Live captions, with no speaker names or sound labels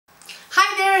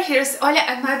there, here's Oля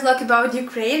and my blog about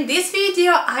Ukraine. This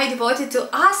video I devoted to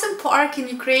awesome park in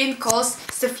Ukraine called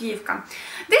Sofiivka.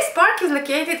 This park is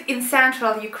located in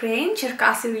central Ukraine,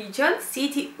 Cherkasy region,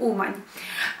 city Uman.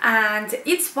 And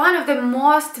it's one of the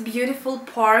most beautiful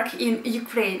park in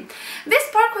Ukraine. This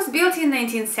park was built in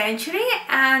 19th century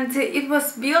and it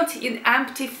was built in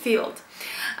empty field.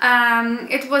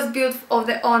 It was built of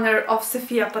the honor of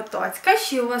Sophia Pototska.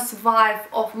 She was wife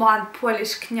of one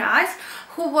Polish knyas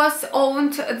who was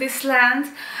owned this land,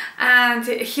 and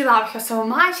he loved her so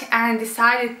much and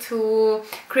decided to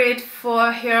create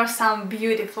for her some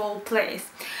beautiful place.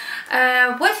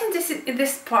 What's in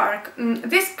this park?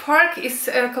 This park is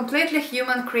completely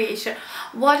human creation.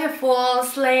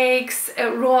 Waterfalls, lakes,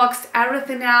 rocks,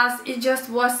 everything else. It just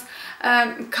was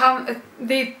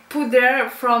they put there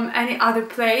from any other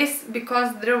place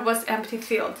because there was empty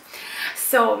field.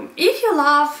 So if you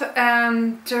love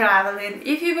traveling,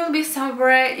 if you will be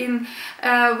somewhere in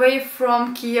way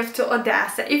from Kiev to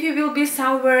Odessa, if you will be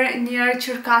somewhere near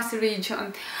Cherkasy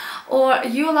region, or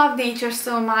you love nature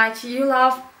so much, you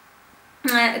love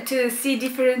to see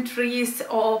different trees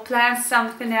or plant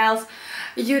something else,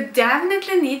 you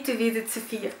definitely need to visit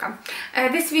Sofiivka.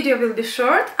 This video will be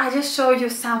short. I just show you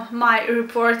my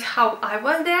report how I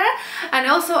was there, and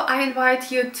also I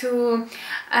invite you to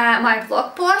my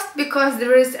blog post because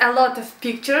there is a lot of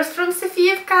pictures from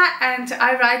Sofiivka and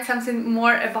I write something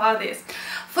more about this.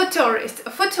 For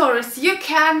tourists, you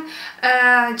can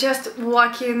just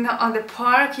walk in on the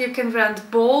park, you can rent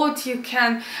boat, you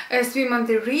can swim on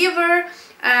the river,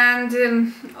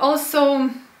 and also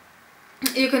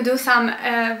you can do some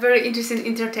very interesting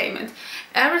entertainment.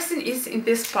 Everything is in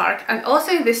this park, and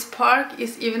also in this park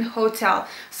is even hotel,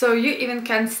 so you even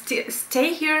can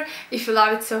stay here if you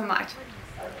love it so much.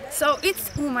 So it's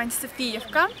Uman,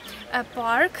 Sofiivka, a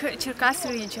park,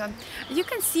 Cherkasy region. You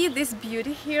can see this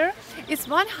beauty here. It's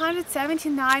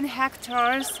 179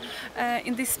 hectares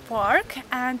in this park,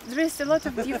 and there is a lot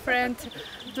of different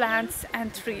plants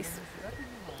and trees,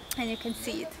 and you can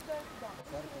see it.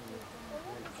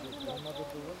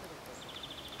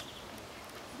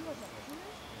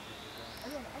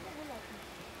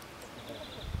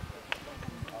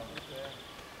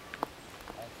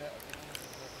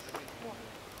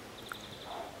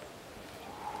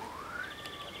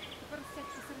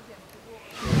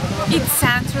 It's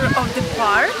center of the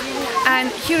park, and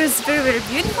here is very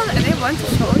beautiful, and I want to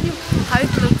show you how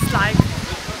it looks like.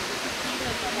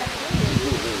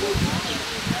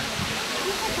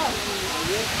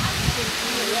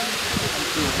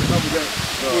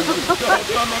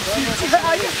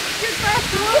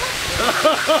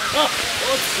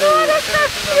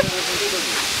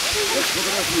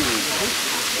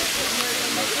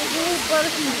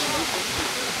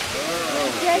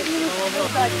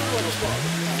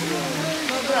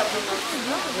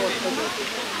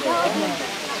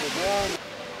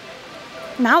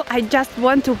 Now I just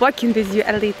want to walk in with you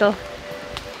a little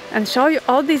and show you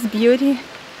all this beauty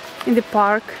in the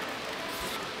park.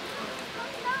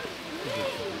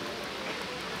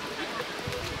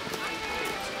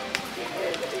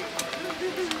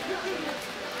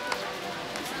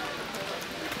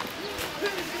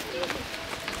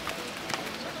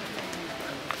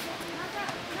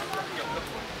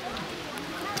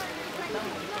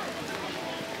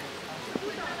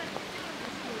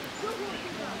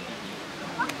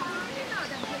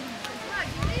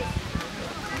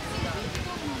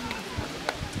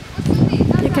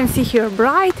 You can see here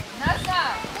bride,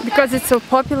 because it's so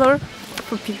popular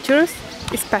for pictures,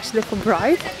 especially for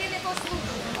bride.